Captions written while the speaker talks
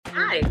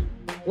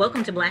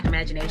Welcome to Black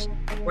Imagination,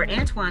 where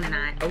Antoine and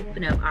I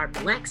open up our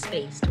Black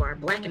space to our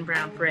Black and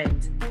brown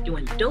friends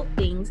doing dope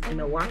things in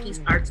Milwaukee's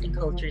arts and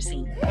culture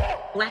scene.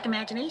 Black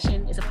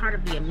Imagination is a part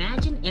of the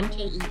Imagine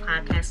MKE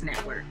podcast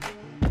network.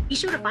 Be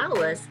sure to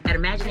follow us at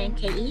Imagine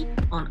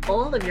MKE on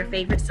all of your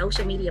favorite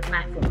social media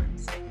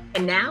platforms.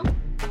 And now,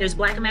 there's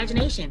Black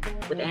Imagination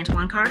with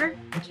Antoine Carter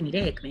and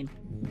Kenita Hickman.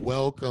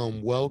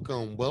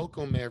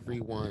 Welcome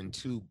everyone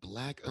to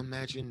Black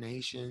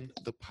Imagination,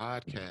 the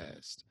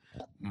podcast.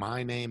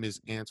 My name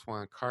is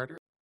Antoine Carter.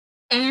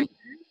 And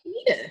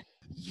Kenita.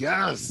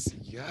 Yes.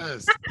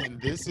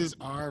 And this is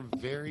our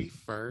very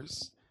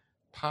first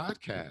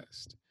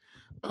podcast.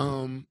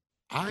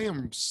 I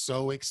am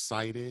so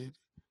excited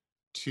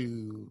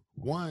to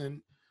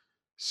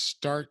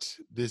start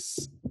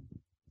this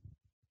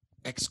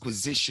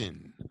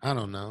exquisition. I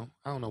don't know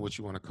what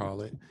you want to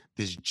call it.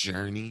 This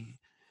journey,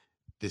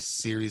 this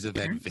series of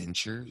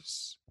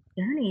adventures.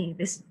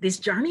 This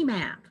journey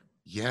map.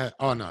 Yeah.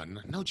 Oh no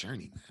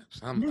journey maps.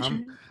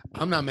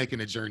 I'm not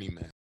making a journey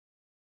map.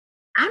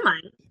 I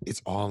might.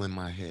 It's all in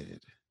my head.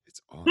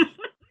 It's all,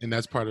 and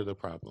that's part of the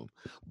problem.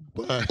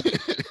 But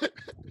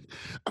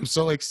I'm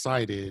so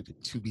excited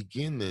to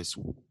begin this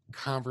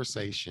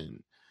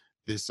conversation,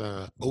 this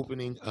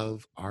opening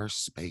of our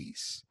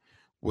space,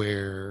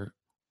 where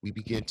we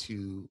begin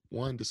to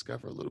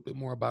discover a little bit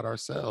more about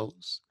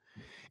ourselves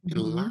and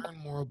learn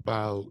more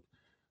about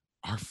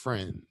our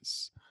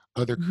friends,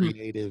 other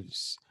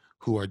creatives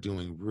who are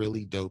doing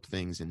really dope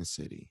things in the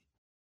city.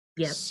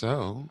 Yep.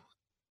 So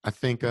I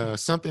think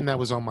something that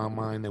was on my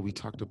mind that we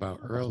talked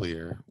about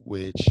earlier,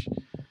 which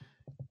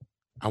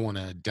I want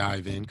to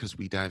dive in because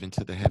we dive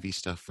into the heavy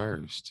stuff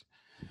first,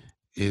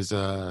 is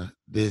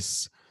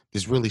this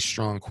really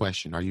strong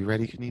question. Are you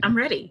ready, Kenita? I'm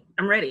ready.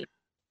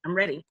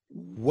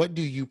 What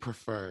do you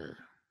prefer?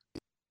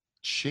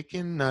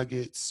 Chicken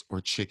nuggets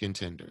or chicken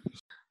tenders?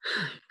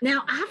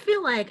 Now, I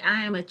feel like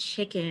I am a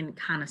chicken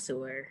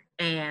connoisseur.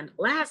 And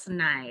last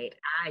night,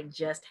 I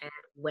just had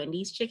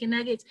Wendy's chicken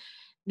nuggets,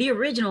 the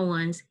original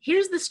ones.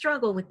 Here's the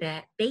struggle with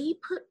that. They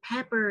put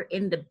pepper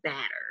in the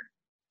batter.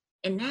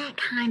 And that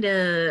kind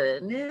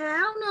of, I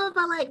don't know if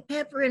I like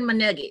pepper in my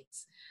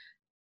nuggets.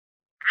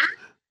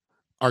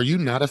 Are you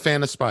not a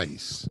fan of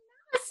spice? I'm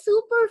not a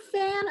super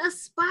fan of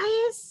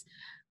spice.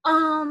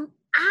 I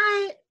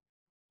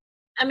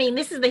mean,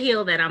 this is the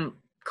hill that I'm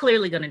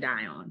clearly going to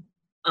die on.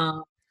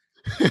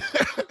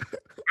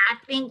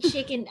 I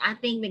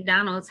think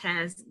McDonald's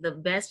has the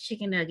best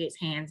chicken nuggets,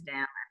 hands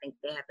down. I think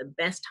they have the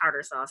best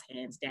tartar sauce,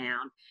 hands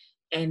down.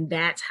 And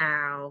that's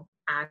how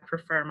I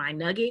prefer my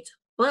nuggets.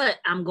 But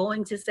I'm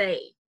going to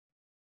say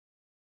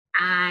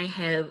I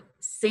have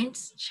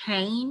since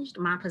changed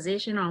my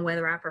position on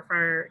whether I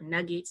prefer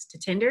nuggets to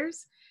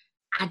tenders.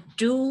 I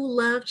do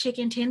love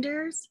chicken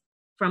tenders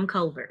from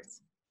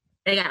Culver's.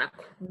 They got a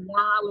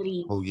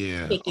quality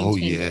chicken tender.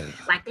 Yeah.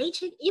 Like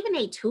even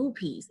a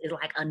 2-piece is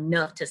like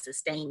enough to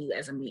sustain you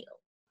as a meal.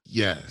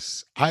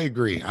 Yes, I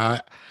agree.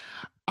 I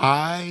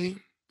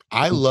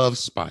love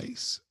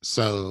spice.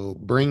 So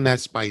bring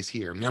that spice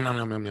here. Yum, yum,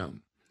 yum, yum,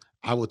 yum.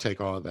 I will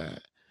take all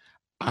that.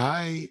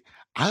 I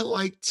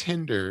like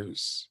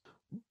tenders,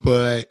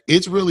 but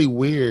it's really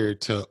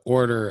weird to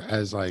order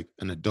as like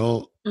an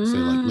adult. Say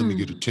like, let me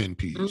get a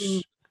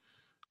 10-piece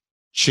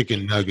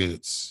chicken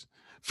nuggets.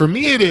 For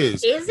me, it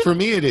is. For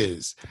me, it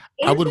is.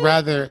 I would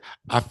rather.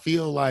 I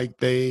feel like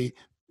they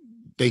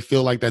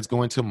feel like that's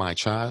going to my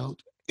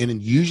child, and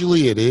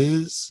usually it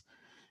is.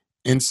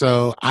 And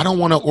so I don't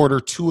want to order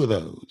 2 of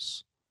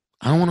those.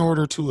 I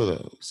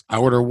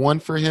order one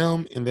for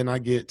him, and then I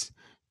get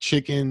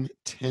chicken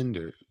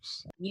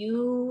tenders.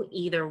 You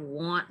either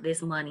want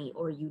this money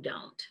or you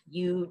don't.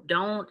 You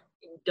don't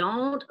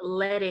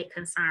let it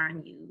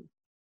concern you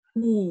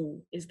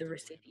who is the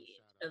recipient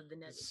of the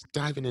nuggets.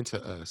 Diving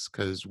into us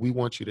because we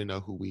want you to know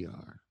who we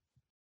are.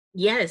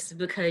 Yes,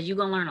 because you're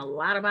gonna learn a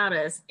lot about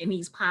us in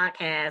these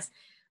podcasts,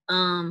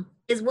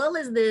 as well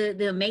as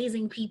the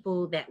amazing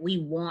people that we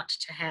want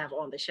to have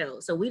on the show.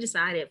 So we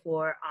decided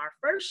for our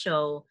first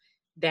show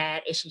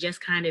that it should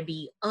just kind of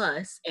be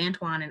us,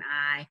 Antoine and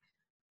I,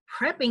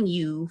 prepping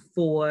you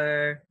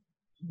for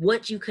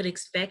what you could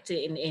expect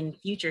in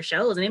future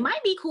shows. And it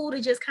might be cool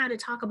to just kind of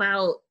talk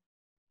about,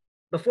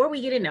 before we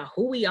get into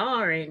who we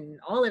are and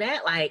all of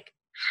that, like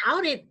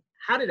how did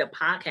a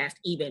podcast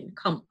even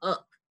come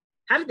up?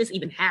 How did this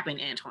even happen,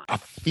 Antoine? I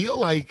feel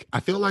like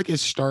it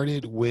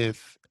started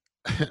with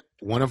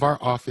one of our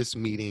office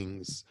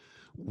meetings.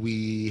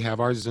 We have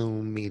our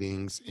Zoom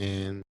meetings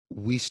and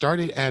we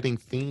started adding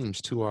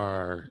themes to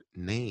our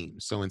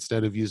names. So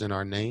instead of using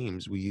our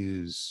names,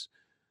 we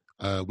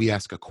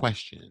ask a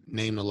question.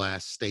 Name the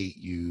last state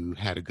you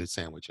had a good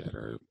sandwich at,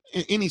 or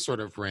any sort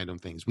of random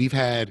things.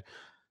 I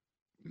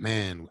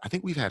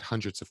think we've had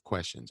hundreds of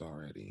questions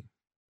already.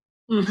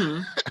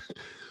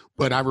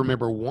 But I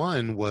remember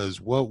one was,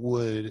 what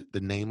would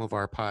the name of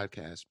our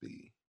podcast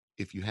be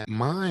if you had?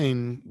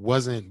 Mine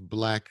wasn't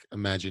Black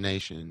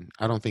Imagination.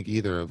 I don't think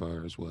either of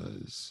ours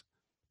was.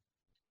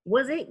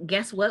 Was it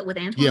Guess What with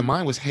Antoine? Yeah,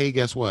 mine was Hey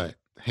Guess What?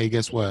 Hey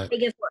Guess What? Hey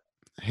Guess What?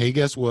 Hey,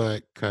 guess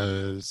what?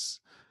 Because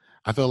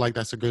I feel like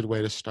that's a good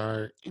way to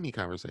start any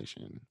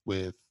conversation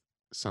with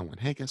someone.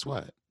 Hey, guess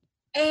what?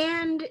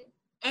 And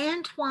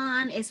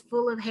Antoine is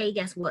full of hey,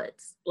 guess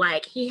what's?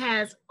 Like he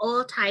has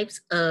all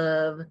types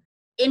of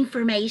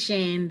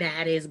information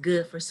that is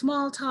good for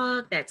small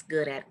talk, that's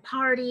good at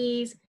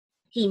parties.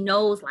 He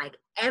knows like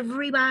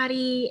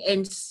everybody.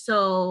 And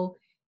so,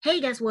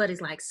 hey, guess what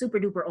is like super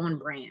duper on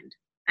brand,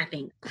 I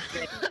think.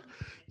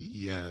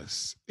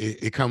 Yes,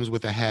 it comes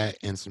with a hat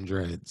and some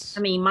dreads.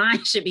 I mean,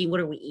 mine should be what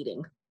are we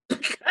eating?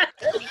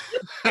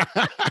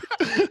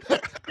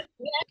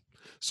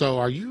 So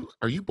are you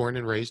born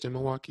and raised in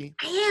Milwaukee?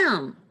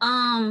 I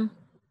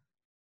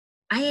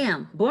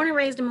am born and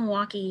raised in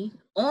Milwaukee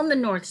on the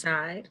north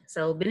side.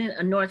 So been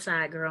a north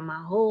side girl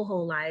my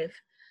whole life.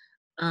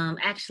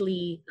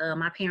 Actually,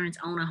 my parents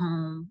own a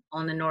home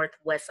on the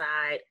northwest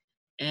side,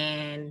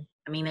 and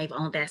I mean they've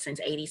owned that since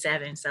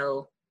 '87.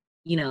 So,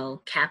 you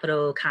know,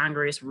 Capitol,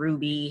 Congress,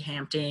 Ruby,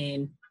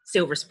 Hampton,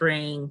 Silver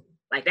Spring,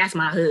 like that's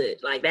my hood.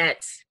 Like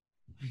that's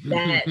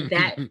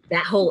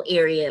that whole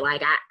area.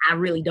 Like I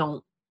really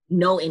don't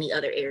know any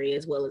other area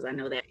as well as I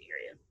know that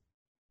area.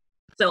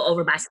 So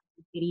over by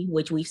City,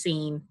 which we've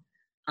seen,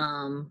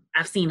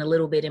 I've seen a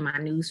little bit in my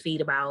news feed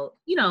about,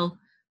 you know,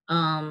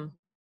 um,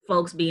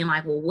 folks being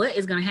like, well, what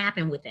is going to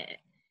happen with that?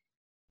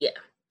 Yeah.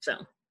 So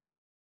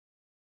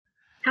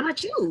how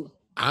about you?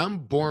 I'm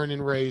born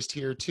and raised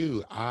here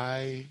too.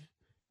 I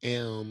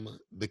am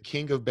the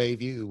king of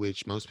Bayview,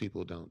 which most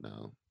people don't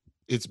know.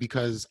 It's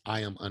because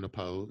I am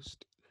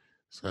unopposed.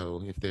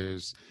 So if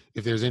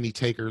there's any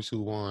takers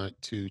who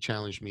want to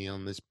challenge me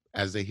on this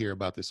as they hear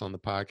about this on the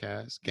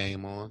podcast,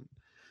 game on.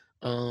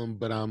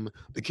 But I'm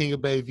the king of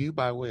Bayview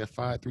by way of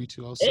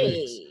 53206.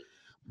 Hey.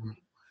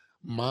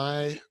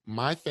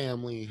 My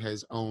family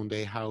has owned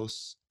a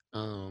house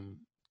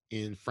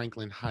in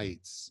Franklin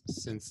Heights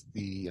since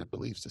I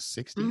believe it's the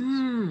 60s.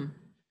 Mm.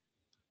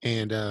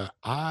 And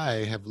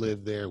I have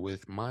lived there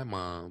with my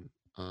mom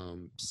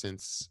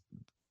since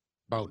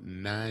about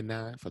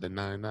 99 for the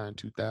 99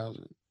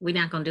 2000. We're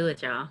not going to do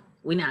it, y'all.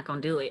 We're not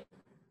going to do it.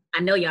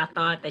 I know y'all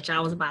thought that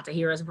y'all was about to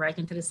hear us break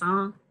into the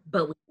song,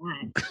 but we're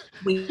not.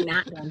 We're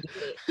not going to do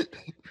it.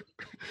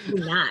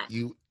 We're not.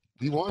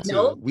 We want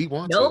Nope. to. We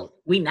want Nope. to.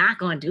 We're not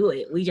going to do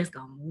it. We just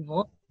going to move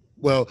on.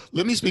 Well,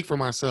 let me speak for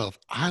myself.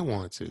 I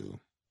want to.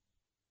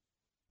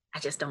 I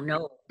just don't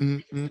know.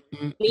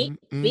 See,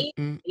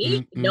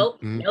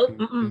 Nope.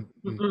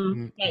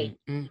 Hey,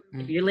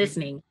 if you're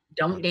listening,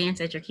 don't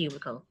dance at your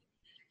cubicle.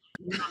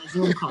 You're on a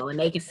Zoom call and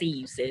they can see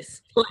you,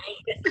 sis.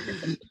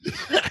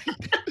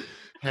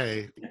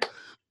 Hey,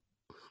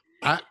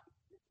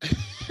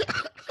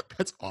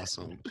 that's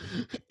awesome.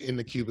 In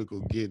the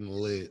cubicle getting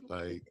lit,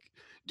 like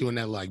doing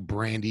that like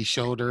Brandy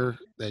shoulder,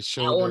 that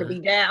shoulder. I want to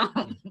be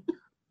down.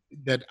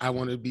 That I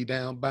want to be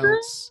down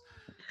bounce.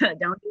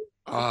 Don't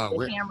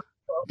do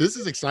this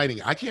is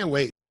exciting. I can't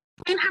wait.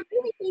 And I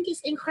really think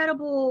it's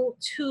incredible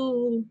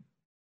to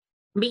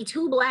be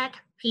two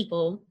Black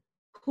people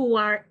who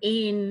are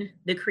in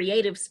the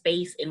creative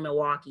space in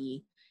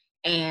Milwaukee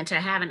and to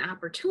have an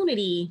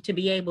opportunity to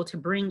be able to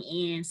bring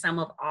in some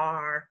of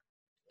our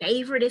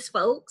favoriteest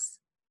folks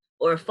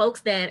or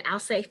folks that I'll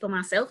say for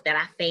myself that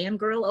I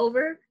fangirl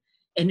over,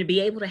 and to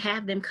be able to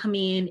have them come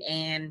in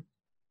and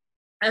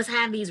us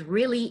have these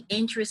really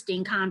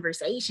interesting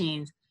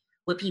conversations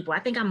with people. I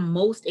think I'm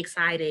most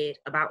excited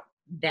about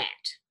that.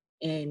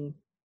 And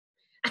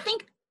I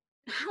think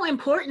how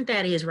important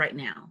that is right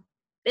now.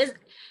 There's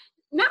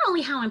not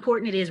only how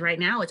important it is right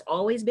now, it's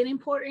always been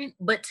important,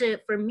 but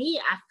for me,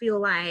 I feel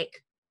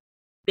like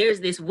there's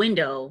this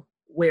window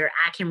where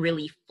I can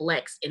really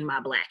flex in my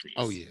Blackness.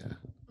 Oh yeah.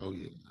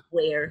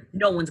 Where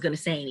no one's going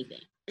to say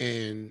anything.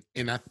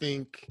 And I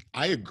think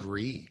I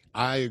agree.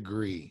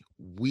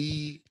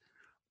 We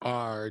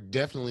are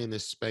definitely in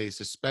this space,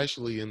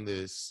 especially in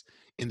this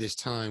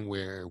time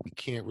where we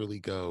can't really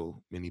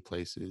go many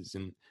places.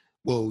 And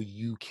well,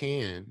 you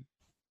can,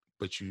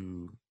 but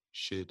you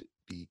should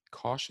be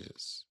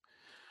cautious.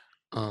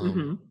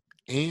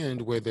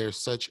 And where there's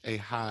such a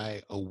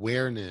high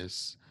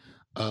awareness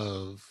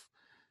of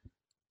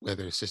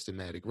whether it's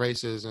systematic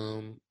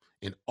racism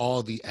and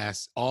all the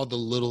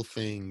little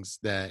things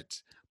that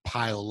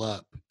pile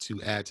up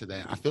to add to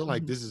that. I feel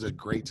like this is a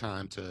great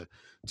time to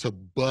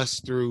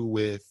bust through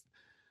with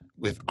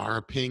our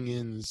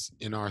opinions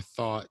and our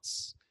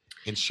thoughts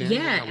and sharing.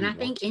 Yeah, and I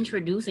think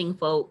introducing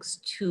folks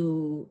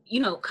to,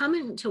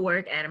 coming to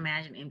work at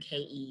Imagine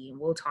MKE, and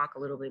we'll talk a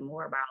little bit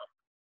more about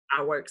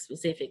our work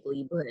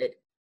specifically, but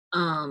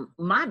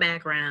my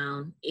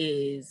background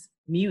is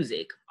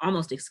music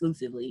almost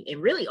exclusively,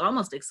 and really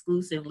almost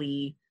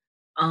exclusively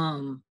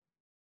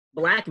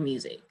Black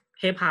music,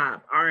 hip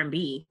hop,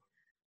 R&B.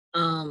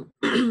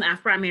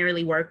 I've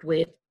primarily worked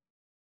with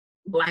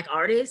Black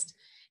artists,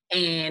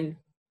 and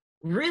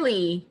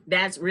really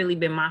that's really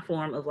been my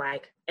form of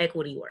like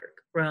equity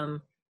work,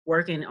 from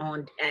working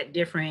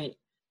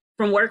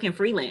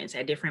freelance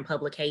at different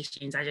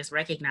publications. I just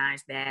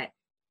recognized that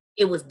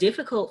it was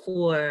difficult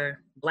for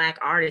Black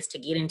artists to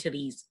get into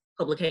these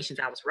publications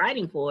I was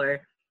writing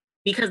for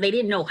because they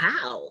didn't know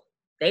how.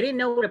 They didn't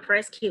know what a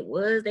press kit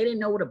was. They didn't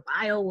know what a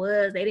bio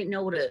was. They didn't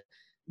know what a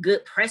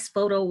good press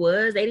photo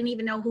was. They didn't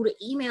even know who to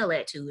email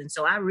that to. And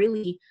so I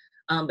really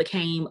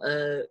became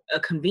a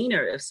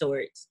convener of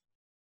sorts.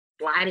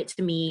 Slide it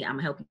to me. I'm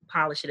gonna help you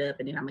polish it up,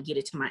 and then I'm gonna get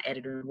it to my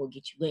editor, and we'll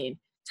get you in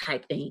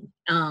type thing.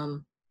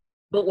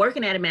 But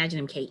working at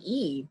Imagine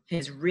MKE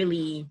has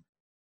really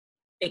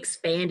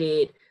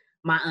expanded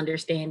my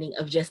understanding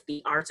of just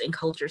the arts and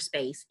culture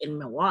space in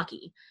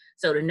Milwaukee.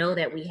 So to know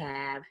that we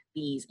have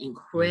these Hmm.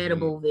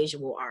 incredible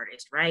visual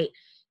artists, right?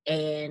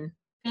 And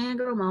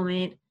fangirl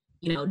moment,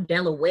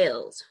 Della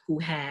Wells, who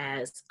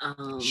has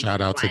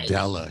Shout out to like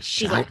Della.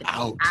 she's Shout like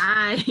out,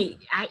 I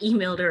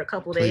emailed her a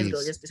couple days ago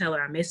please. just to tell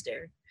her I missed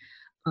her.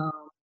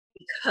 Um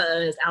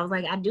because I was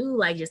like, I do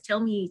like just tell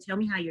me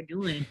how you're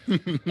doing.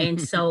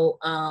 And so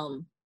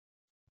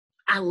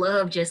I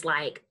love just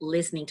like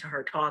listening to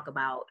her talk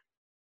about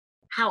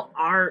how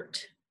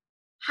art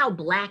how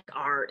black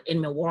art in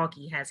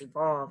Milwaukee has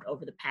evolved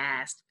over the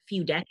past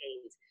few decades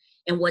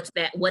and what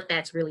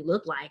that's really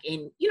looked like.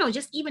 And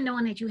just even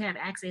knowing that you have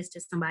access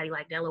to somebody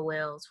like Della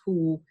Wells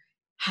who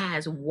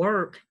has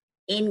work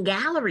in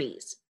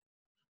galleries.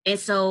 And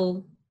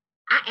so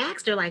I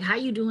asked her like, how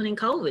you doing in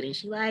COVID? And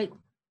she like,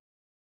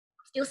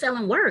 still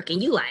selling work.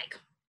 And you like,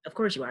 of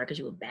course you are, because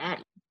you a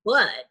baddie.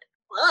 But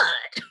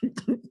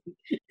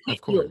Of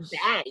you a course.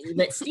 baddie,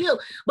 but still,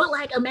 but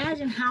like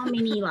imagine how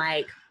many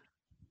like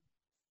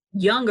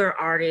younger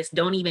artists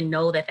don't even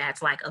know that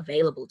that's like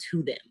available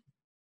to them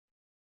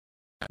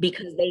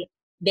because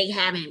they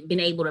haven't been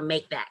able to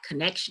make that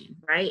connection,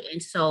 right?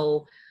 And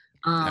so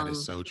That is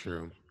um so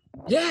true.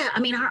 yeah, I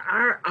mean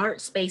our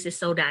art space is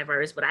so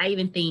diverse, but I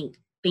even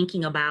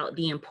thinking about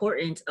the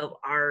importance of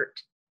art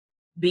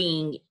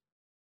being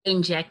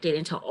injected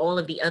into all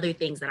of the other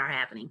things that are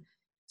happening,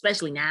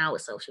 especially now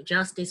with social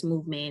justice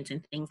movements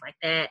and things like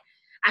that.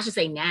 I should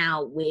say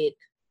now with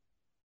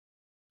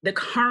the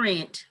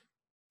current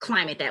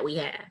climate that we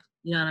have.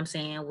 You know what I'm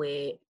saying?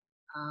 With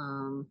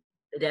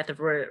the death of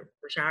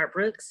Rashard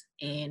Brooks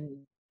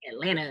in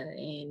Atlanta,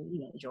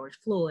 and George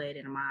Floyd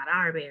and Ahmaud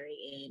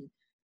Arbery, and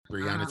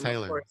Breonna of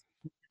Taylor. course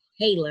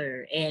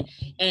Taylor and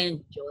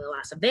Joel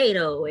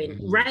Acevedo, and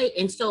Hmm. right.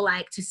 And so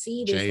like to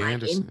see this Jay like in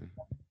Anderson.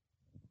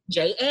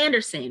 Jay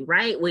Anderson,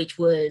 right, which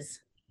was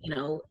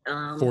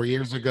 4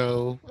 years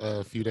ago,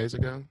 a few days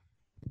ago.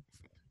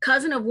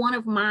 cousin of one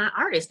of my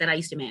artists that I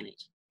used to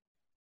manage.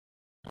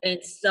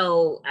 And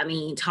so, I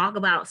mean, talk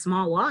about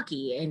small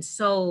walkie. And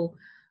so,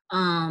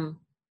 um,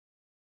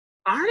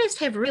 artists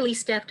have really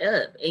stepped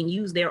up and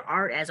used their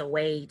art as a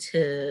way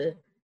to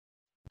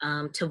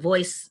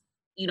voice,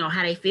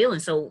 how they feel.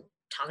 And so,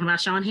 talking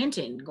about Sean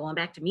Hinton, going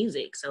back to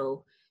music.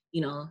 So,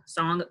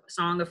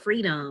 Song of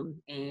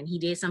Freedom, and he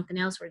did something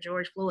else for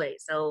George Floyd.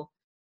 So,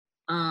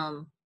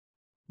 um,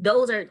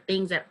 those are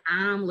things that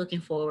I'm looking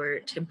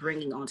forward to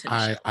bringing onto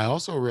the show. I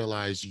also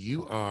realize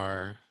you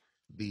are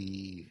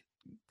the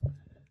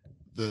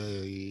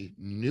the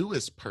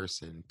newest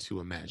person to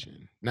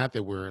Imagine. Not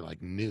that we're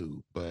like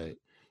new, but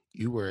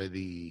you were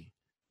the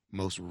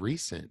most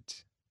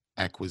recent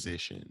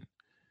acquisition.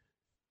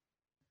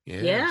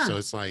 Yeah. Yeah, So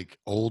it's like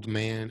old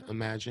man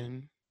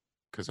Imagine.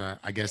 Cause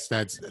I guess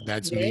that's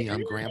yeah. me.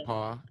 I'm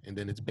grandpa, and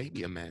then it's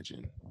baby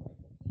Imagine.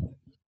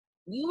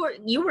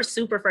 You were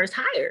super first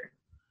hire,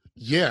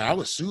 Yeah, I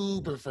was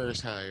super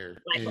first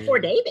hire. like before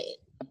And David.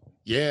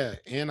 yeah,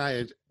 and I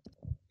had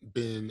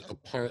been a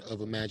part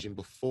of Imagine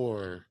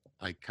before,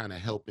 like kind of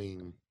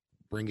helping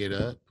bring it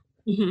up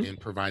Hmm. and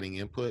providing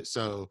input.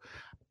 So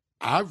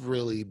I've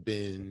really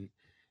been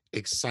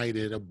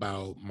excited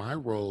about my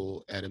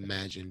role at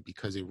Imagine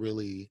because it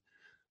really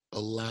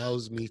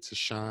allows me to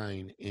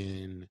shine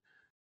in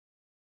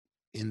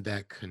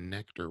that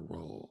connector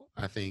role.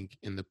 I think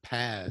in the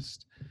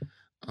past,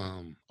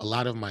 a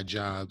lot of my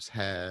jobs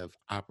have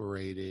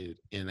operated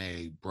in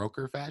a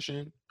broker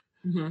fashion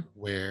Hmm.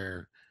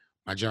 where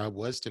my job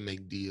was to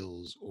make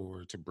deals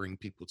or to bring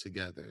people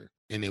together,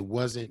 and it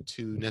wasn't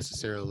to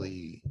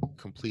necessarily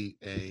complete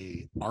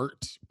a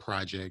art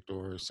project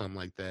or something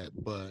like that,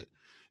 but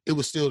it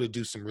was still to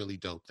do some really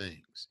dope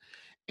things.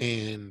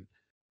 And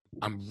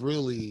I'm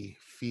really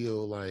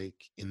feel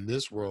like in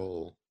this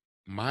role,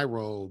 my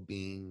role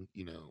being,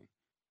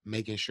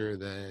 making sure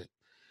that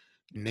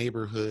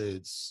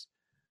neighborhoods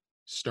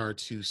start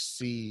to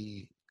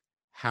see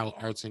how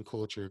arts and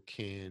culture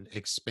can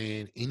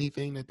expand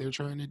anything that they're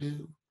trying to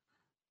do,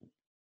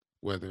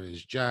 whether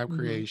it's job Hmm.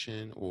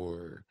 creation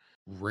or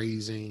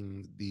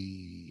raising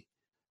the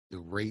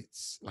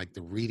rates, like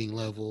the reading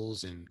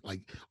levels, and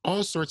like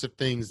all sorts of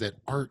things that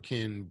art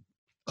can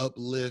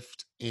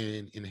uplift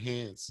and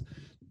enhance.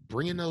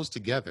 Bringing those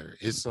together,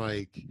 it's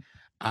like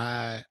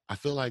I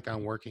feel like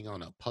I'm working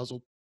on a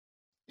puzzle,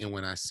 and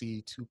when I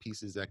see two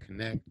pieces that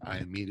connect, I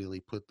immediately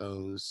put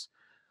those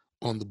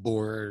on the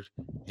board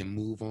and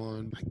move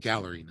on. Like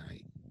gallery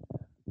night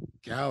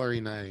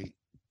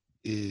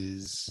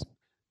is,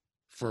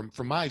 from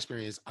my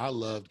experience, I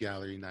loved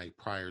gallery night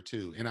prior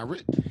to, and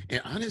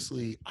and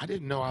honestly, I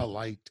didn't know I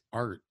liked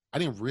art I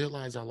didn't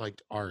realize I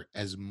liked art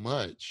as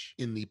much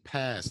in the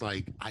past.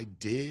 Like I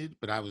did,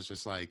 but I was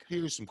just like,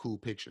 here's some cool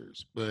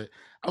pictures. But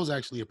I was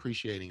actually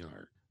appreciating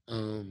art.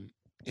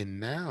 And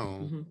now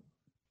Mhm.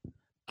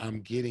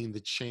 I'm getting the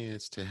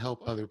chance to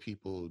help other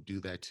people do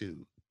that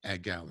too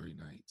at gallery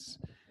nights.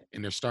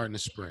 And they're starting to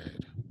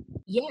spread.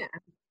 Yeah,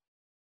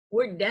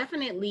 we're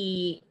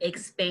definitely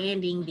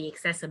expanding the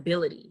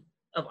accessibility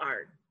of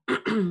art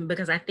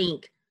because I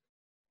think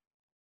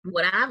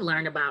what I've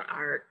learned about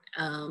art,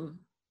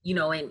 you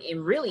know, and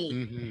really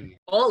Hmm.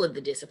 all of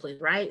the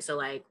disciplines, right? So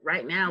like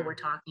right now we're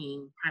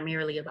talking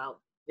primarily about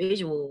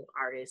visual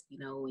artists, you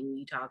know, when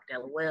you talk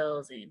Della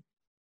Wells and,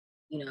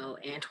 you know,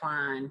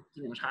 Antoine,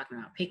 you know, talking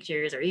about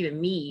pictures, or even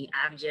me,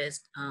 I've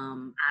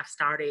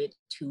started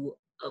to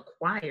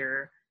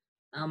acquire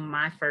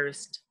my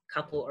first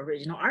couple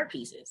original art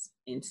pieces.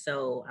 And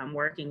so I'm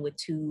working with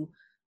two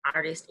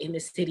artists in the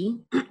city.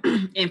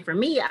 And for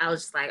me, I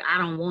was just like, I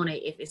don't want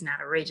it if it's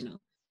not original.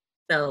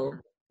 So,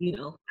 you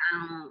know,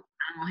 I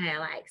don't have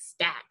like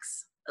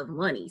stacks of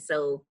money.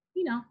 So,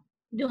 you know,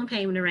 doing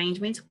payment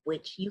arrangements,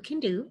 which you can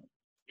do.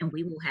 And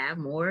we will have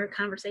more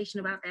conversation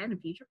about that in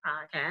future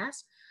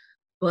podcasts.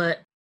 But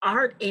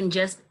art and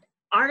just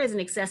art is an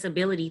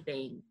accessibility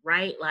thing,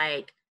 right?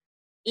 Like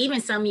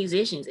even some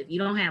musicians, if you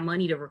don't have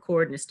money to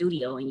record in the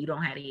studio and you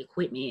don't have the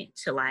equipment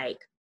to like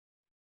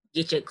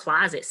get your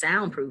closet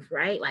soundproof,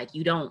 right? Like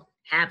you don't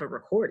have a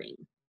recording.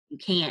 You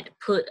can't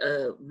put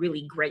a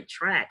really great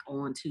track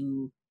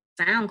onto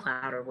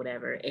SoundCloud or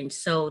whatever. And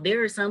so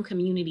there are some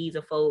communities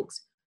of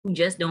folks who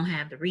just don't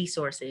have the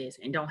resources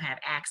and don't have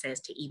access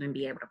to even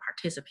be able to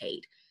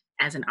participate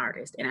as an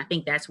artist. And I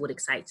think that's what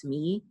excites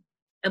me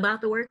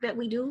about the work that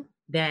we do,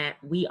 that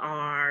we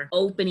are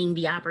opening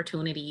the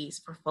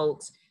opportunities for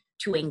folks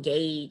to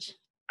engage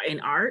in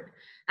art.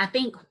 I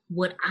think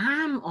what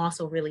I'm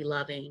also really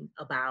loving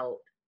about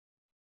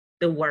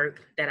the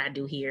work that I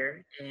do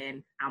here,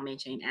 and I'll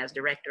mention as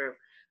director of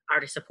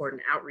artist support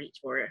and outreach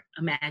for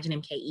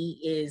Imagine MKE,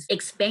 is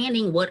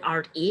expanding what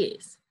art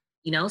is.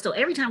 You know, so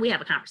every time we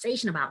have a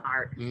conversation about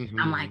art, I'm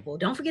Hmm. like, well,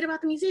 don't forget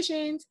about the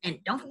musicians and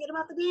don't forget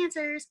about the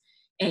dancers,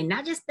 and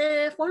not just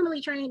the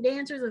formally trained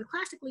dancers or the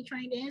classically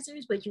trained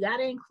dancers, but you got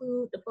to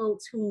include the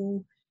folks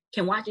who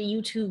can watch a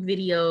YouTube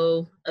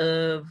video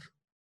of,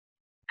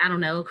 I don't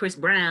know, Chris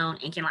Brown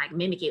and can like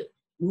mimic it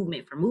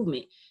movement for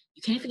movement.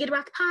 You can't forget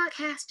about the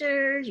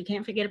podcasters. You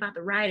can't forget about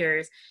the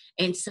writers.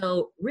 And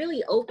so,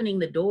 really opening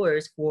the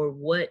doors for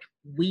what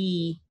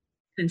we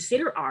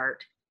consider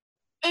art.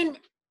 And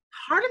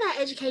part of that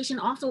education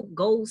also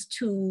goes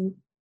to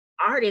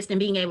artists and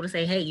being able to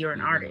say, hey, you're an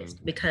Hmm.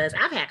 artist. Because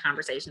I've had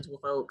conversations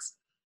with folks.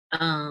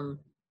 Um,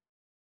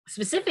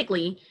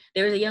 Specifically,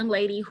 there's a young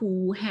lady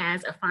who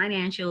has a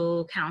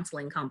financial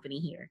counseling company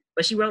here,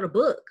 but she wrote a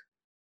book.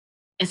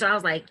 And so I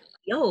was like,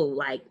 yo,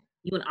 like,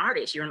 you an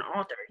artist, you're an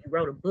author, you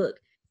wrote a book.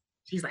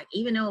 She's like,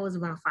 even though it was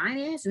about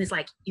finance, and it's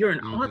like, you're an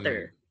Hmm.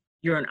 author,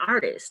 you're an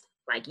artist.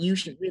 Like you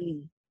should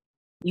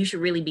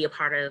really be a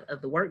part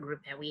of the work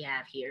group that we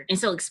have here. And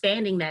so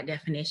expanding that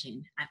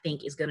definition, I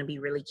think, is going to be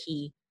really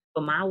key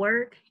for my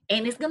work.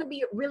 And it's going to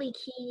be really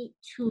key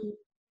to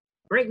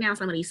break down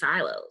some of these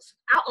silos.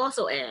 I'll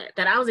also add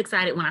that I was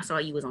excited when I saw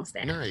you was on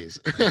staff. Nice.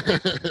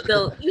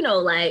 So, you know,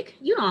 like,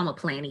 you know, I'm a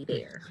planny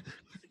bear,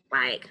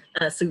 like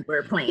a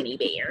super planny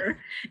bear.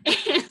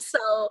 And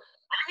so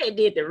I had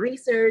did the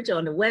research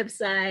on the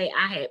website.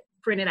 I had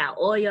printed out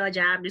all your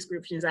job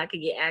descriptions I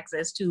could get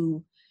access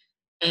to.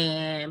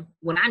 And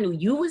when I knew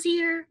you was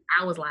here,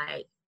 I was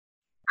like,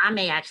 I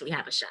may actually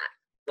have a shot.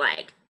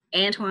 Like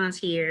Antoine's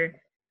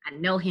here. I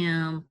know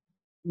him,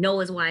 know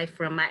his wife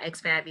from my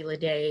ex-Fabula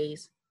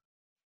days.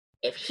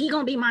 If he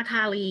gonna be my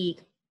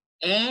colleague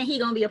and he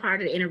gonna be a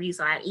part of the interview,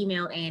 so I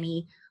emailed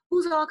Annie,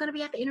 who's all gonna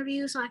be at the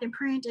interview, so I can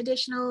print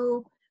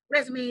additional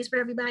resumes for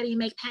everybody and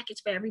make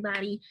packets for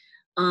everybody.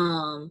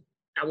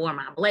 I wore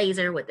my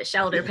blazer with the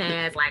shoulder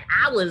pads. Like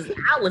I was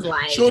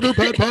like, Shoulder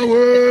pad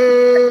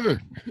power.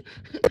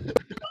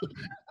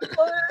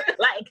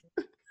 like,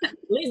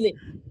 listen,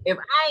 if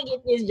I ain't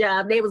get this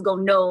job, they was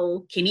gonna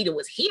know Kenita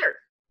was here.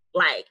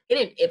 Like,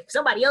 if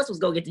somebody else was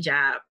gonna get the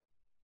job,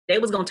 they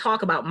was gonna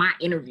talk about my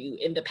interview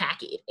in the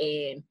packet,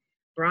 and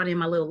brought in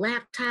my little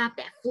laptop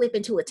that flip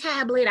into a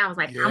tablet. I was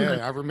like, I'm gonna.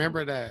 Yeah, I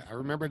remember that. I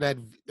remember that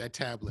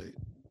tablet.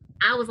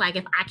 I was like,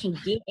 if I can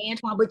get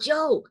Antoine, but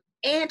Joe,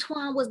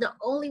 Antoine was the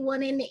only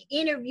one in the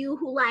interview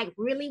who like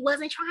really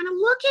wasn't trying to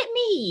look at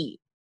me.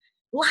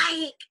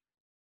 Like,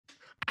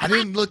 I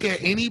didn't look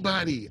at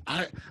anybody.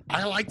 I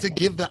like to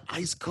give the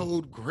ice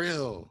cold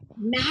grill.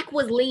 Mac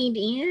was leaned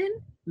in.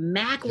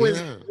 Mac was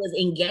Yeah. was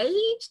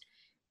engaged,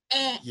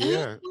 and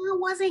Yeah.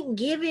 Antoine wasn't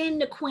giving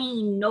the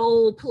queen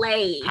no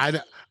play. I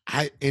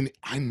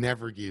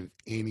never give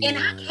And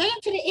I anyone.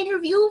 came to the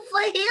interview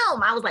for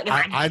him. I was like, if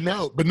I I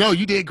know, but no,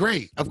 you did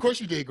great. Of course,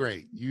 you did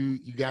great. You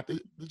got the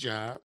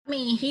job. I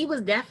mean, he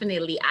was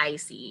definitely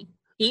icy.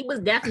 He was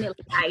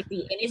definitely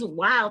icy. And it's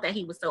wild that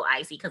he was so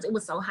icy because it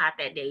was so hot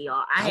that day,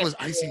 y'all. I I had was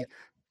icy.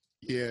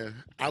 Yeah,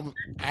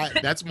 I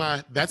that's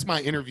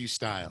my interview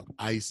style.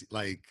 Icy,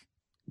 like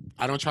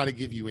I don't try to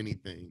give you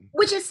anything.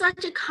 Which is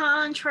such a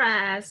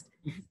contrast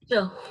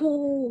to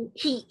who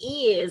he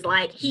is.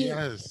 Like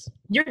Yes.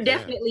 you're Yeah.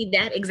 definitely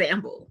that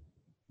example.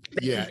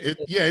 Yeah.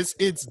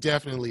 It's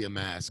definitely a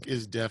mask.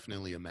 It's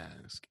definitely a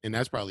mask. And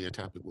that's probably a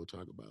topic we'll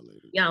talk about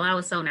later. Y'all, I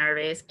was so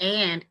nervous.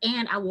 And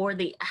I wore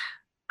the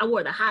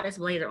hottest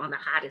blazer on the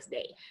hottest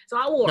day. So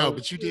I wore No,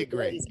 but you did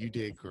great. blazer. You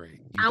did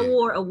great. I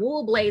wore a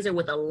wool blazer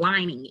with a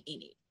lining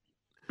in it.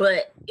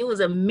 But it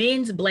was a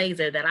men's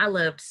blazer that I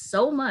loved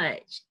so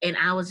much. And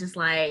I was just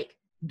like,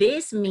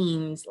 this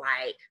means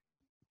like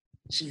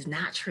she's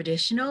not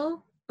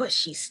traditional, but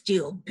she's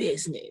still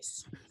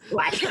business.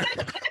 Like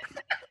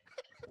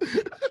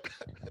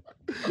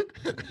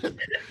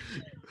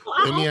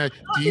Let me ask,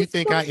 do you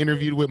think I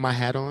interviewed with my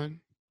hat on?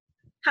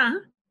 Huh?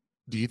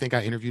 Do you think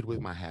I interviewed with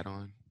my hat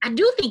on? I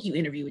do think you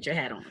interviewed with your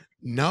hat on.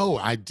 No,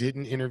 I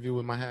didn't interview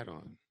with my hat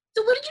on.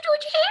 So what did you do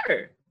with your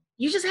hair?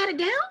 You just had it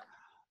down?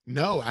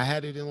 No, I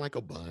had it in like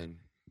a bun.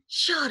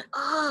 Shut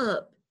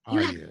up. Oh, You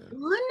had yeah. a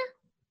bun?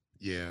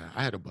 Yeah,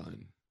 I had a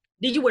bun.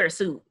 Did you wear a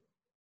suit?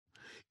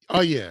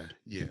 Oh, yeah.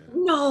 Yeah.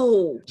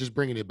 No. Just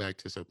bringing it back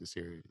to something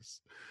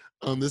serious.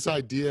 This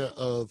idea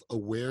of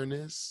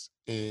awareness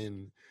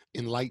and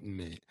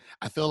enlightenment.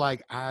 I feel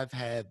like I've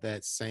had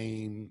that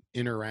same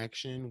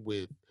interaction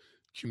with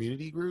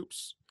community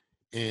groups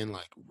and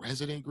like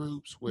resident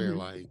groups where Mhm.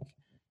 like,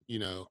 you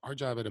know, our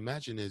job at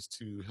Imagine is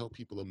to help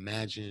people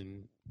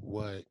imagine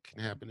what can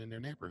happen in their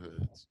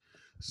neighborhoods.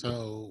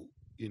 So,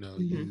 you know,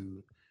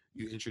 Mhm.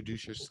 you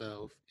introduce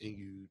yourself and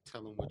you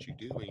tell them what you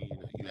do, and you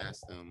know, you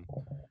ask them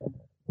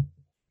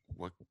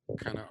what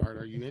kind of art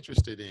are you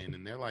interested in,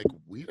 and they're like,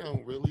 we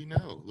don't really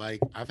know. Like,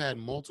 I've had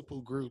multiple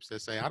groups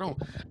that say, I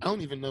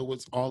don't even know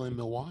what's all in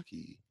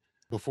Milwaukee.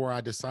 Before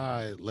I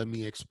decide, let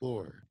me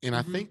explore. And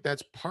I Mhm. think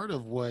that's part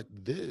of what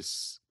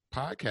this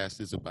podcast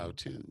is about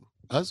too,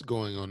 us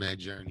going on that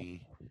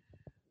journey,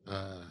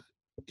 uh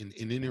in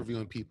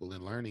interviewing people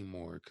and learning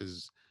more,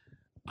 because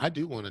I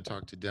do want to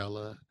talk to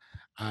Della.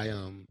 I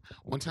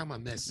one time I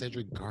met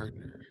Cedric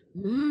Gardner,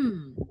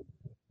 Mm.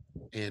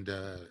 and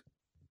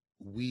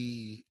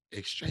we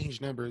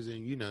exchanged numbers,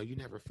 and you know, you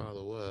never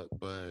follow up,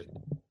 but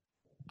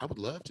I would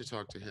love to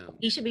talk to him.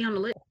 He should be on the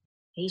list.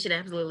 He should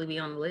absolutely be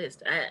on the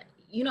list.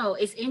 You know,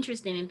 it's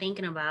interesting in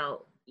thinking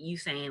about you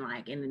saying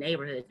like in the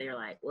neighborhood, they're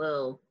like,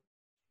 well,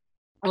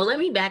 let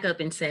me back up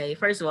and say,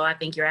 first of all, I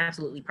think you're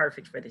absolutely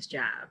perfect for this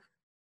job.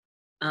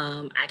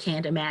 I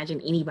can't imagine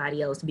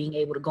anybody else being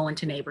able to go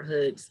into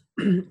neighborhoods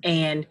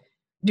and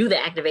do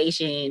the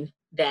activation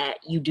that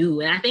you do.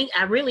 And I think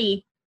I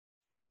really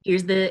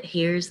here's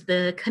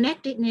the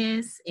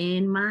connectedness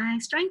in my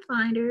strength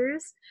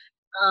finders.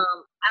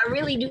 I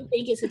really do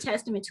think it's a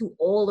testament to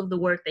all of the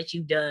work that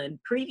you've done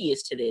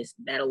previous to this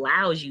that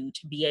allows you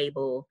to be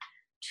able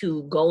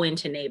to go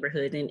into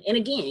neighborhoods and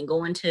again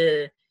go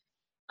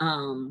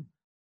um,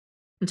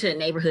 into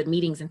neighborhood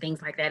meetings and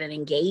things like that and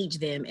engage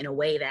them in a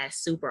way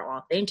that's super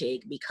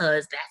authentic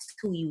because that's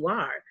who you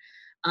are.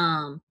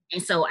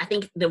 And so I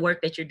think the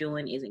work that you're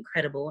doing is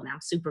incredible, and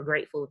I'm super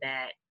grateful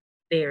that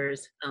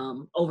there's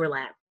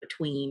overlap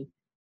between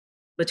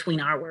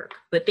our work.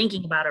 But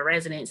thinking about a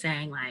resident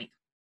saying like,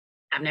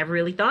 I've never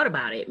really thought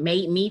about it,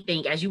 made me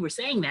think, as you were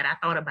saying that, I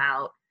thought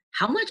about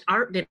how much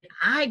art did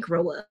I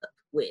grow up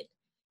with?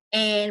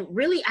 And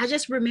really, I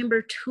just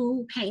remember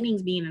two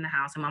paintings being in the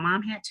house, and my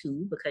mom had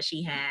two because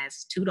she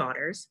has two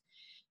daughters.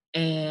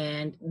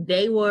 And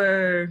they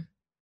looked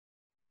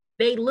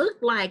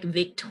like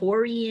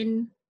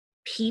Victorian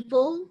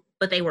people,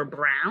 but they were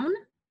brown.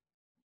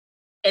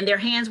 And their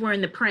hands were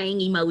in the praying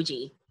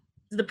emoji,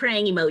 the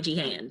praying emoji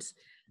hands.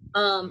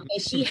 And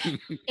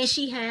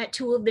she had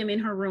two of them in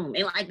her room,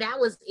 and like that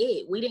was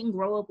it. We didn't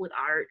grow up with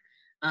art.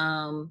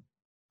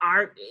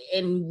 Art,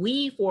 and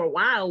we for a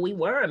while we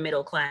were a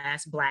middle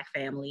class Black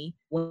family.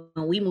 When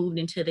we moved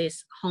into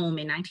this home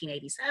in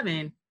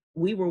 1987,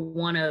 we were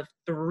one of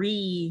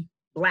three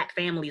Black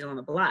families on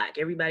the block.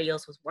 Everybody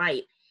else was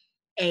white.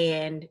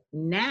 And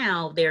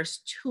now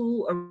there's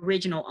two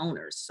original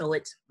owners. So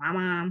it's my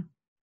mom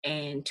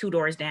and two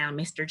doors down,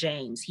 Mr.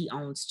 James. He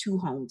owns two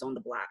homes on the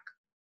block.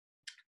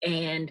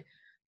 And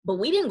but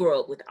we didn't grow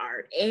up with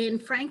art.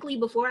 And frankly,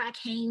 before I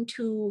came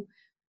to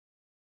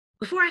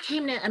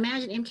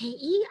Imagine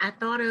MKE, I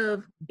thought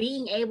of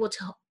being able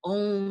to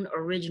own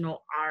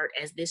original art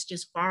as this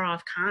just far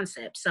off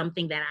concept,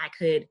 something that I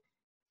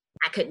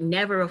could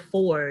never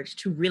afford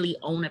to really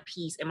own a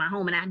piece in my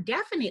home. And I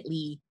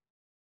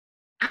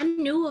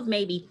knew of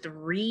maybe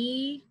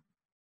three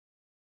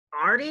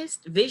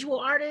artists, visual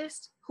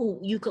artists, who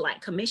you could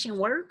like commission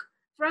work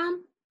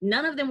from.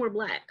 None of them were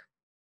Black.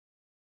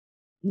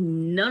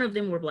 None of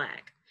them were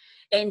Black.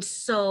 And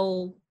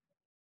so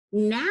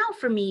now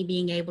for me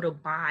being able to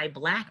buy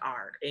Black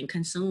art and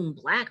consume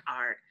Black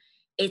art,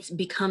 it's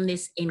become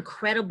this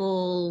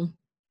incredible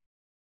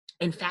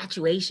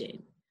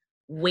infatuation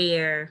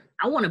where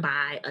I want to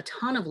buy a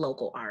ton of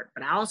local art,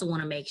 but I also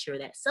want to make sure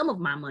that some of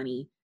my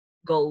money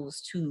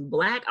goes to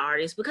Black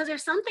artists because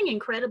there's something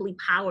incredibly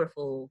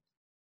powerful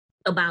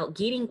about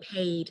getting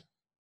paid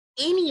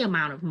any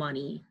amount of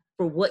money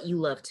for what you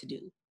love to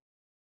do.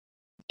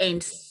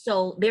 And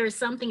so there is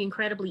something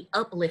incredibly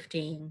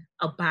uplifting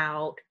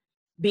about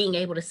being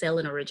able to sell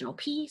an original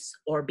piece,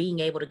 or being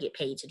able to get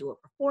paid to do a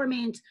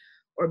performance,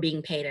 or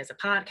being paid as a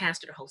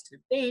podcaster to host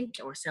an event,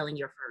 or selling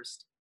your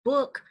first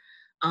book.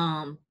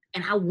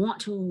 And I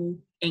want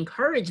to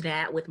encourage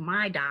that with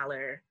my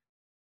dollar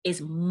as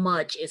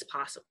much as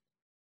possible,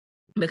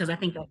 because I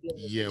think that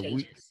feeling is Yeah,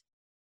 contagious.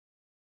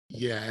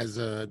 as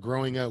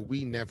growing up,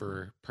 we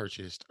never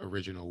purchased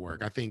original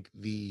work. I think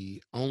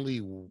the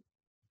only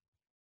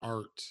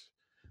art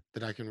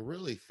that I can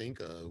really think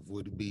of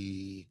would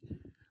be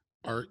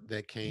art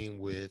that came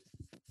with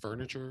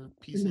furniture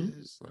Mhm.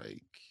 pieces,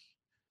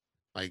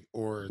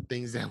 or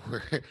things that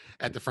were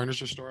at the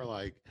furniture store.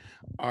 Like,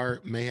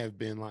 art may have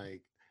been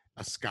like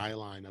a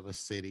skyline of a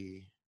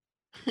city,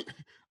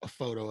 a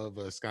photo of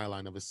a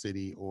skyline of a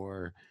city.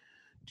 Or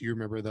do you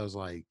remember those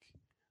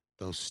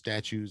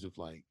statues of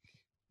like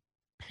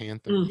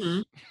Mhm.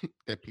 panthers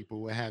that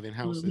people would have in Mhm.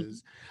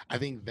 houses? I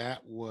think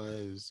that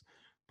was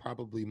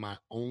probably my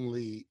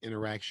only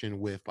interaction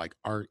with like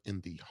art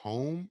in the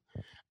home.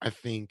 I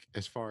think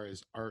as far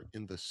as art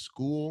in the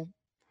school,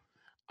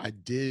 I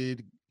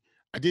did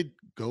I did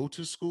go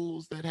to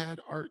schools that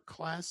had art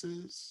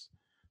classes.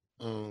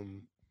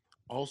 Um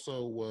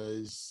Also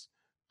was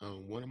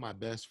one of my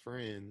best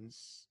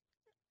friends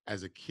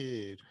as a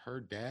kid, her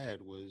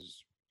dad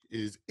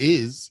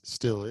is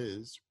still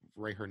is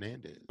Ray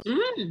Hernandez.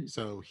 Mm.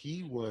 So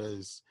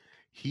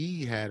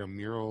he had a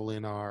mural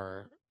in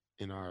our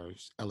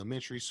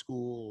elementary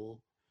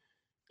school,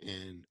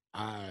 and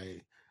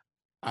I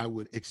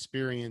would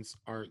experience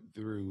art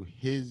through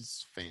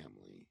his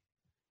family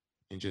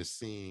and just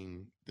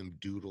seeing them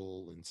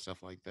doodle and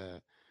stuff like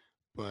that.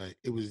 But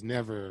it was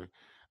never,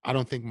 I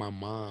don't think my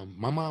mom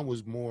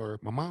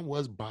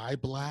was by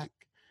black,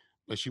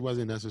 but she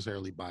wasn't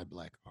necessarily by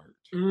black art.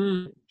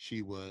 Mm.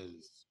 She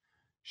was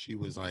she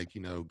was like,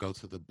 go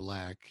to the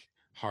black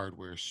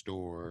hardware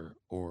store,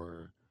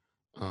 or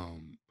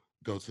um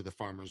go to the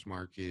farmers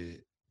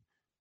market,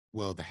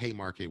 well, the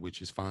Haymarket,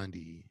 which is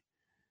Fondy.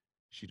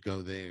 She'd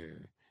go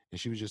there, and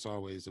she was just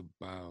always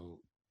about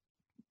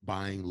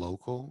buying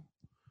local.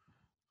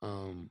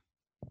 Um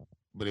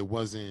but it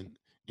wasn't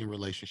in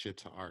relationship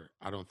to art.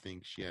 I don't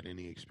think she had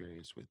any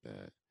experience with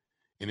that.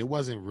 And it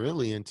wasn't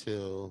really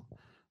until,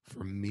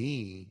 for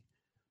me,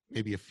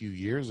 maybe a few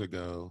years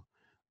ago,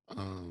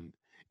 um,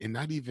 and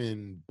not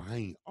even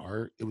buying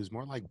art, it was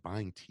more like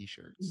buying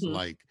t-shirts, Mhm.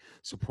 like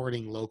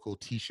supporting local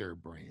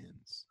t-shirt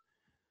brands,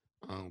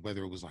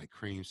 whether it was like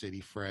Cream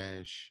City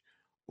Fresh,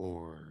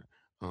 or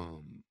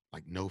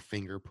like No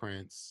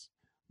Fingerprints.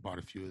 Bought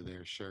a few of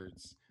their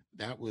shirts.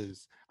 That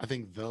was, I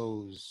think,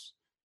 those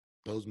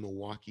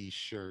Milwaukee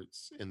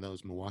shirts and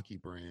those Milwaukee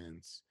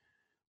brands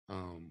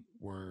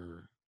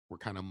were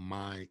kind of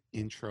my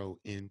intro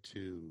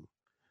into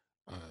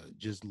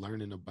just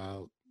learning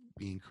about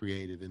being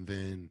creative. And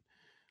then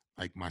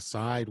like my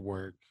side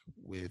work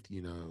with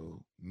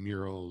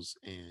murals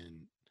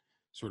and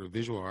sort of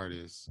visual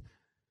artists,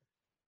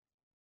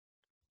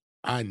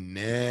 I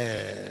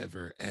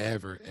never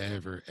ever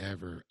ever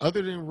ever,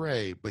 other than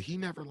Ray, but he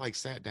never like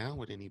sat down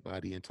with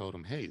anybody and told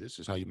him, hey, this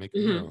is how you make a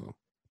Mhm. mural.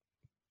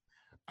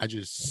 I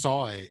just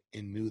saw it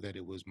and knew that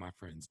it was my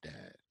friend's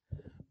dad.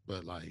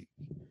 But like,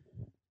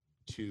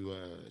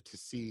 to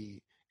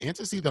see, and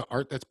to see the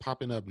art that's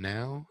popping up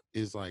now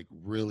is like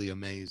really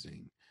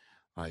amazing.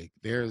 Like,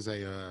 there's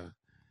a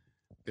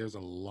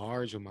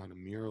large amount of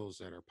murals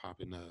that are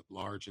popping up,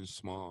 large and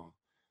small,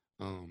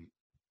 um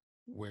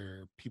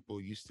where people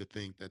used to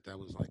think that that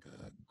was like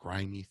a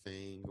grimy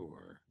thing,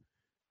 or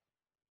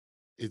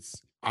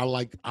I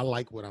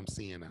like what I'm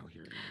seeing out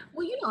here now.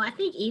 Well, I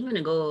think even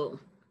to go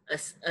a,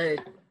 s-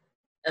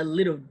 a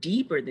little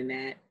deeper than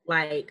that,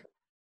 like,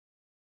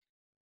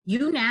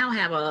 you now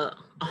have a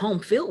home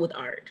filled with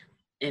art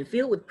and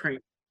filled with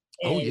print.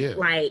 Oh And yeah.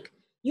 like,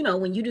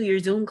 when you do your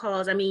Zoom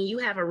calls, I mean, you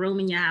have a room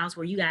in your house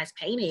where you guys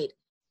painted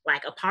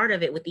like a part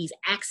of it with these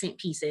accent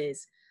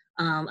pieces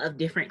of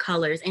different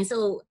colors. And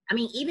so, I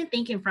mean, even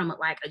thinking from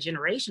like a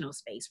generational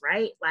space,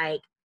 right?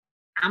 Like,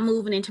 I'm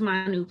moving into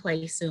my new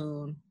place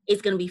soon.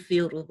 It's going to be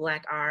filled with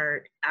Black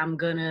art. I've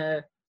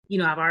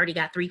already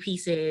got 3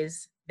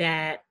 pieces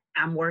that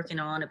I'm working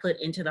on to put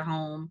into the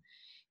home.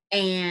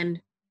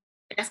 And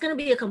that's going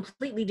to be a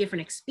completely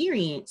different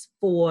experience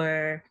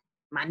for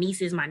my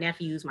nieces, my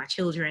nephews, my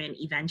children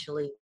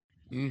eventually.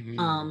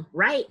 Hmm.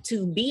 Right?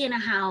 To be in a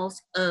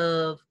house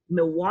of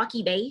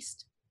Milwaukee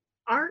based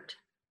art,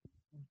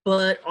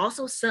 but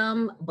also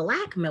some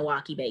Black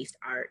Milwaukee based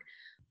art.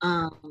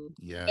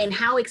 And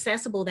how Yes.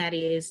 accessible that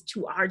is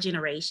to our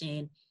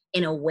generation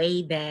in a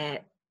way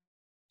that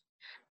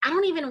I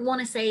don't even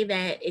want to say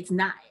that it's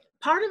not.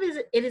 Part of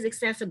it is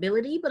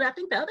accessibility, but I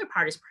think the other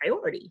part is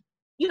priority.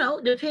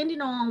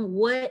 Depending on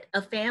what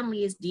a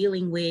family is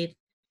dealing with,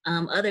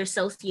 other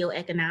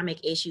socioeconomic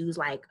issues,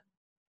 like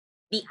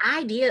the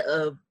idea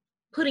of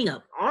putting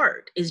up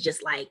art is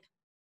just like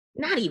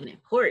not even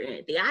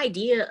important. The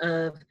idea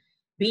of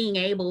being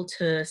able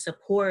to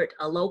support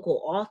a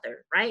local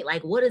author, right?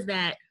 Like, what does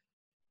that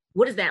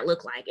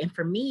look like? And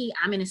for me,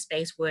 I'm in a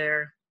space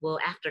where well,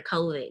 after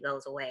COVID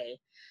goes away,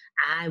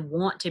 I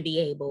want to be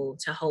able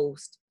to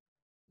host,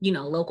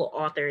 local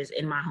authors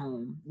in my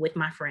home with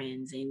my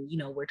friends. And,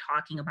 we're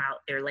talking about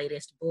their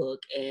latest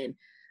book. And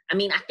I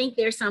mean, I think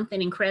there's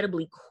something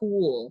incredibly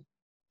cool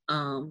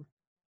um,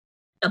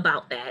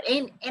 about that.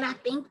 And I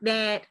think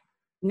that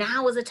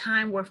now is a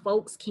time where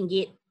folks can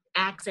get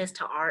access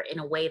to art in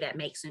a way that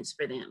makes sense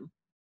for them.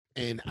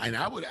 And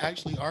I would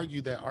actually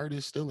argue that art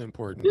is still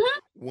important. Mhm.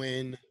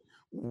 When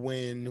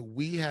when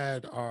we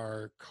had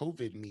our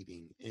COVID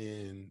meeting,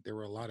 and there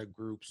were a lot of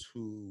groups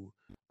who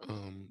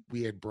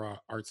we had brought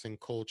arts and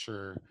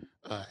culture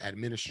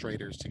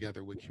administrators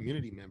together with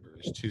community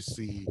members to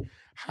see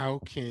how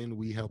can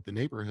we help the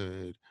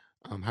neighborhood,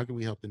 how can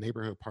we help the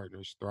neighborhood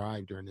partners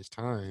thrive during this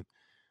time.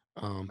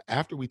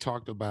 After we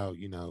talked about,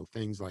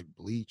 things like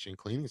bleach and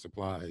cleaning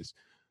supplies,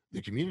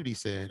 the community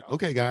said,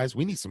 okay, guys,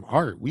 we need some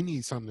art. We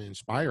need something to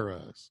inspire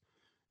us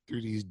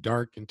through these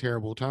dark and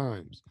terrible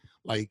times.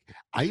 Like,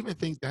 I even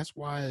think that's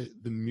why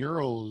the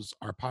murals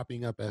are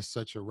popping up at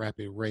such a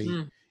rapid rate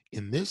Mm.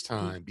 in this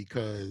time,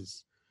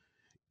 because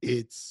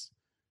it's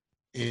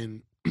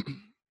in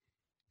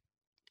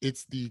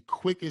it's the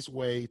quickest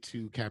way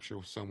to capture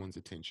someone's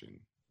attention.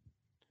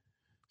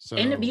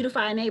 And to So,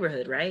 beautify a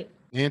neighborhood, right?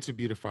 and to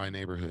beautify a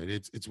neighborhood,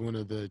 it's one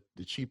of the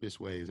cheapest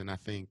ways, and I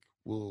think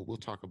we'll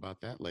talk about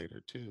that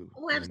later too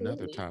Oh, in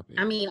another absolutely. I topic.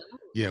 mean,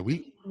 Yeah,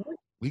 we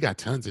got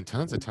tons and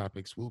tons of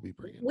topics we'll be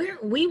bringing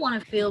we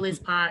want to fill this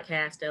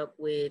podcast up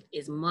with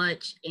as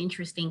much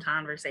interesting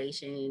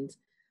conversations,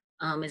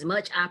 as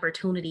much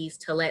opportunities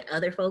to let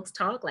other folks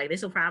talk. Like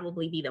this will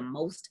probably be the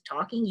most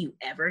talking you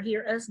ever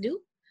hear us do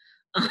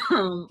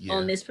on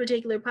Yeah. this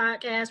particular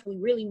podcast. We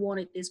really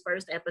wanted this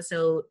first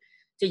episode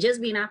to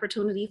just be an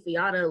opportunity for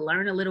y'all to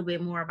learn a little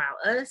bit more about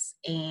us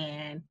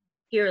and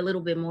hear a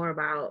little bit more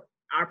about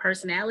our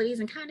personalities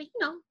and kind of,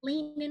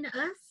 lean into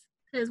us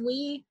because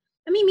me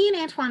and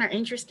Antoine are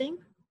interesting.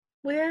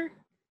 We're,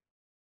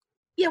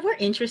 yeah, we're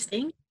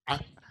interesting. I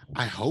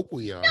I hope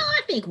we No, are.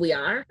 I think we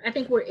are. I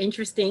think we're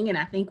interesting and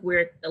I think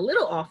we're a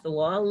little off the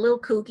wall, a little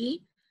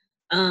kooky.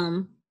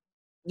 Um,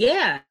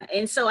 yeah.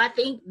 And so I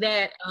think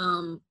that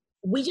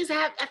we just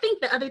have, I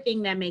think the other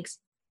thing that makes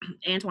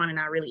Antoine and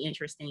I really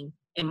interesting,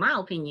 in my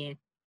opinion,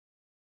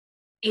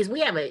 is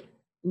we have a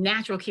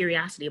natural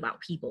curiosity about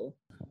people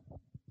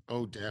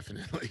Oh,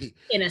 definitely.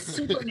 and a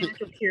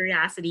supernatural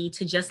curiosity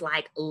to just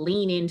like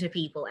lean into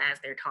people as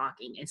they're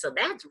talking. And so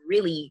that's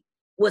really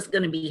what's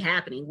going to be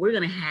happening. We're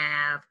going to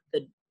have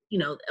the,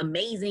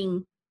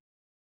 amazing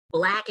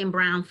Black and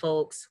brown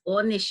folks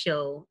on this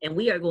show, and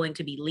we are going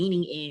to be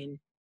leaning in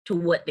to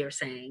what they're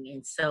saying.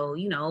 And so,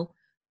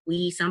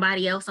 we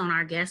somebody else on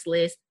our guest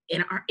list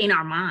in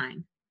our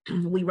mind,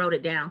 we wrote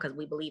it down because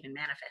we believe in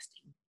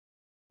manifesting.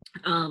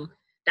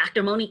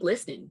 Dr. Monique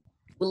Liston.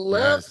 Would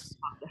love to Yes.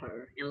 talk to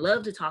her and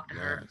love to talk to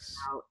her Yes.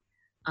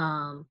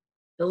 about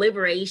the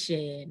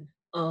liberation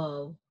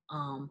of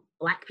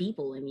Black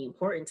people and the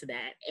importance of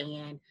that.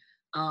 And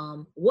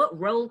what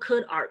role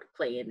could art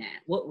play in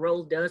that? What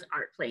role does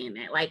art play in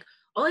that? Like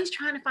always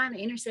trying to find the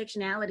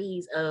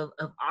intersectionalities of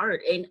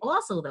art. And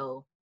also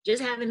though,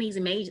 just having these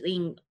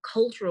amazing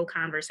cultural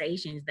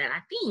conversations that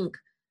I think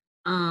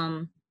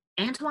um,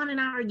 Antoine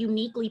and I are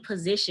uniquely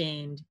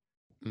positioned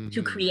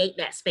to Hmm. create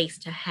that space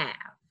to have.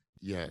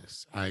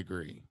 Yes, I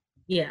agree.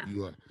 Yeah.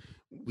 You are.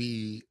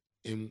 We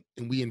and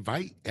we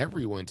invite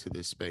everyone to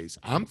this space.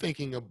 I'm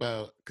thinking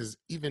about, because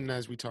even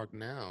as we talk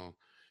now,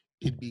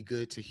 it'd be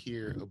good to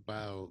hear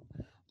about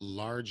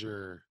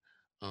larger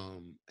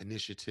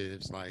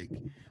initiatives like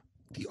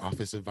the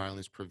Office of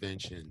Violence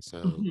Prevention.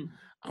 So Mhm.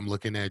 I'm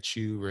looking at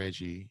you,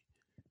 Reggie.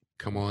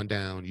 Come on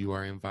down. You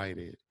are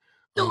invited.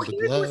 So But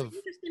here's what's love,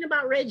 interesting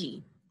about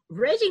Reggie.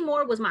 Reggie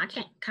Moore was my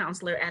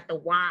counselor at the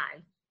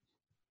Y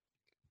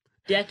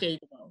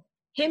decades ago.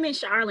 Him and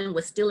Charlene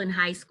was still in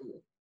high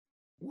school.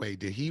 wait,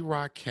 did he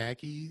rock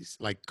khakis,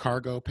 like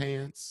cargo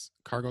pants,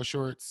 cargo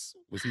shorts?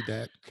 Was he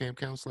that camp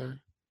counselor?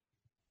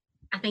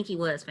 I think he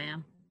was,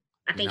 fam.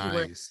 I think he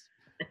was. Nice.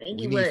 I think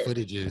he We need was.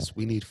 footages.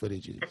 We need I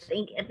footages.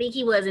 think I think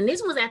he was. And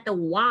this was at the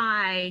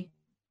Y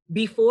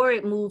before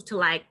it moved to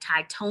like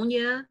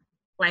Titonia,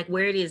 like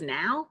where it is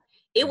now.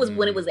 It was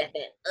when it was Mm, at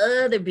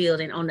that other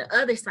building on the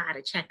other side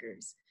of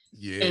Checkers.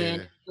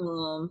 And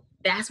yeah.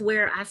 that's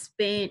where I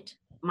spent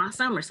my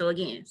summer. So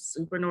again,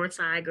 super North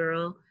Side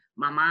girl.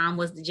 My mom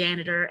was the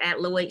janitor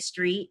at Lloyd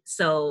Street,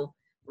 so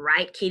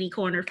right kitty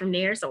corner from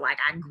there. So like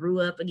I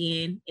grew up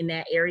again in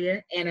that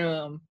area,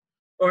 and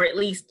or at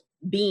least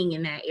being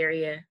in that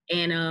area.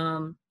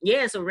 And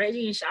yeah, so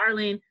Reggie and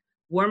Charlene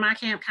were my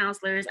camp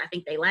counselors. I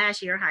think they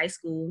last year high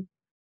school.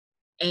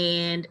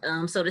 And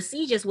so to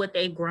see just what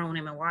they've grown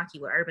in Milwaukee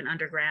with Urban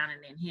Underground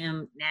and then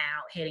him now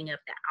heading up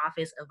the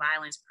Office of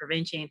Violence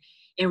Prevention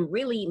and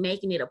really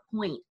making it a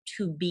point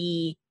to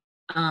be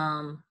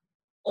um,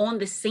 on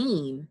the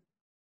scene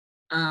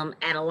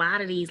at a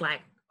lot of these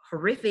like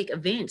horrific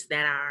events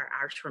that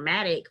are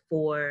traumatic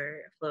for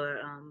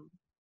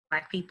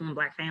Black people and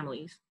Black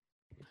families.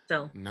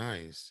 So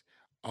Nice.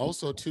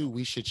 Also, too,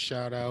 we should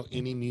shout out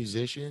any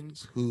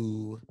musicians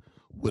who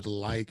would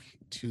like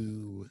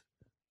to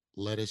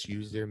let us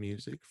use their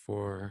music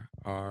for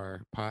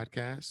our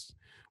podcast,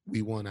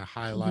 we want to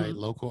highlight Hmm.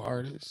 local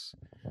artists.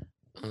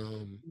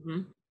 Um,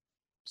 Hmm.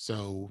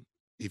 so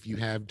if you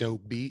have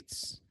dope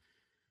beats,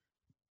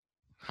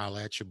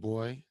 holla at your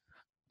boy.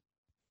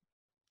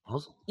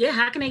 Also, Yeah,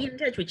 how can I get in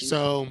touch with you?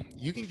 so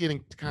you can get in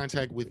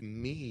contact with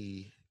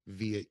me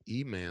via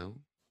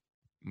email.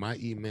 My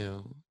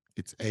email,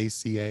 it's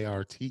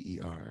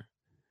ACARTER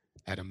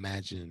at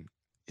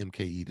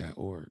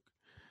imaginemke.org.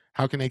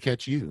 How can they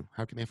catch you?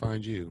 How can they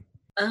find you?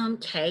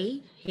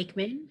 K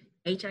Hickman,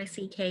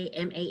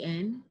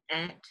 HICKMAN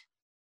at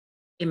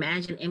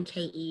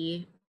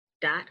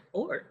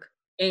imaginemke.org.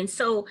 And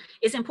so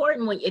it's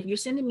important when if you're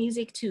sending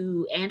music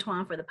to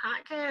Antoine for the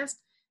podcast,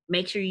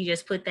 make sure you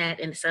just put that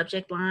in the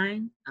subject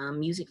line,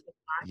 music for the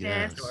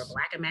podcast or Yes.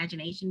 Black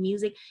Imagination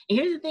music. And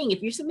here's the thing,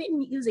 if you're submitting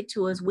music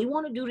to us, we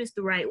want to do this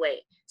the right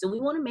way. So we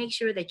want to make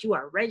sure that you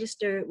are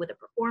registered with a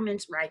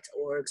performance rights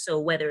org. So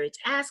whether it's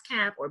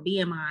ASCAP or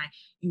BMI,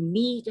 you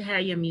need to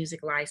have your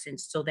music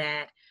licensed so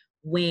that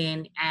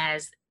when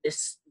as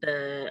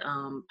the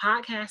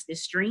podcast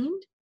is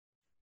streamed,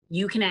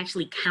 you can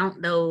actually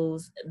count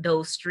those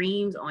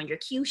streams on your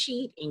cue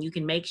sheet, and you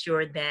can make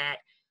sure that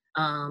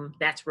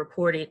that's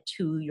reported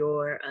to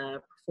your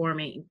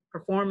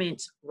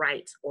performance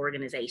rights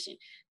organization.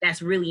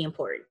 That's really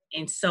important.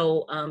 And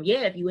so, yeah,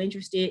 if you're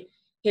interested,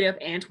 hit up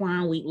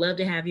Antoine. We'd love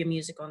to have your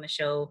music on the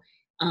show.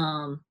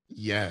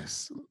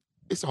 Yes.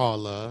 It's all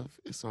love.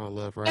 It's all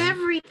love, right?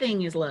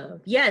 Everything is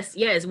love. Yes,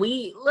 yes.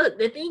 We look.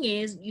 The thing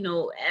is,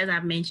 as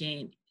I've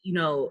mentioned,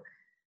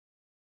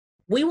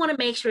 we want to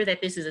make sure that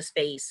this is a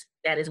space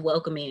that is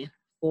welcoming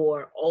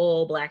for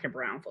all Black and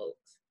brown folks.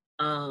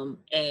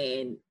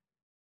 And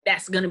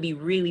that's going to be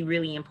really,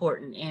 really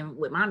important. And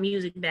with my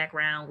music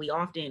background, we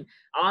often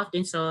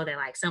saw that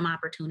like some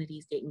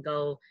opportunities didn't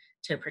go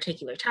to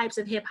particular types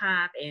of hip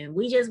hop, and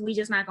we just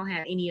not gonna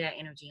have any of that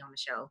energy on the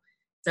show.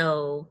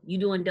 So you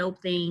doing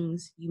dope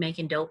things, you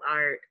making dope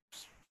art.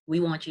 We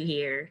want you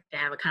here to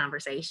have a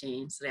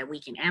conversation so that we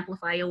can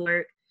amplify your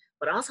work,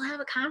 but also have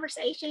a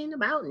conversation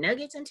about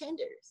nuggets and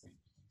tenders.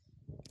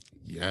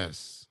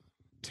 Yes.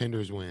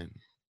 Tenders win.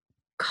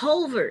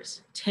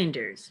 Culver's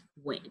tenders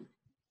win.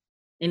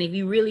 And if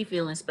you really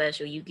feeling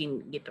special, you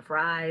can get the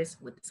fries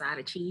with the side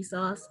of cheese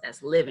sauce.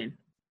 That's living.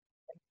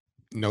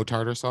 No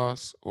tartar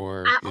sauce,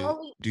 or I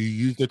only do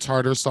you use the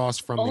tartar sauce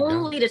from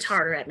only the McDonald's?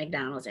 tartar at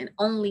McDonald's and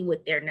only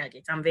with their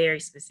nuggets. I'm very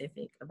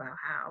specific about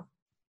how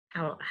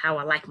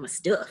I like my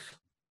stuff.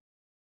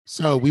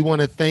 So we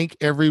want to thank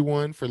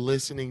everyone for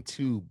listening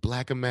to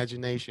Black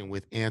Imagination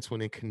with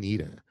Antoine and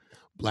Kanita.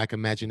 Black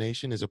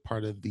Imagination is a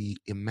part of the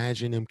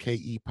Imagine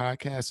MKE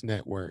podcast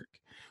network.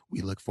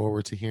 We look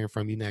forward to hearing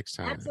from you next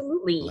time.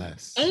 Absolutely.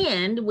 Bless.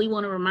 And we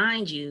want to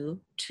remind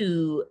you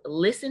to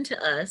listen to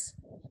us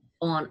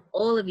on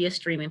all of your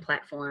streaming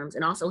platforms,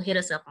 and also hit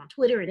us up on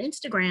Twitter and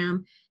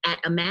Instagram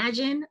at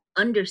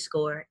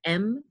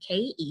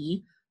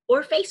imagine_MKE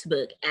or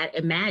Facebook at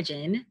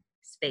imagine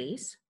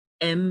space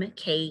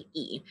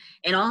MKE.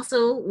 And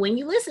also, when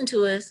you listen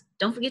to us,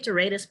 don't forget to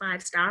rate us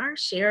 5 stars,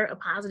 share a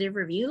positive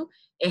review.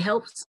 It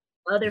helps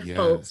other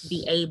folks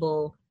be Yes.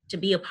 able to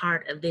be a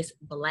part of this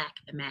Black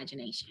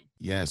imagination.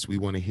 Yes, we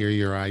want to hear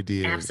your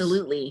ideas.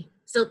 Absolutely.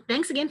 So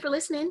thanks again for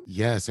listening.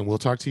 Yes, and we'll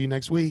talk to you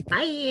next week.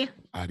 Bye.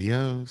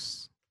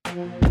 Adios.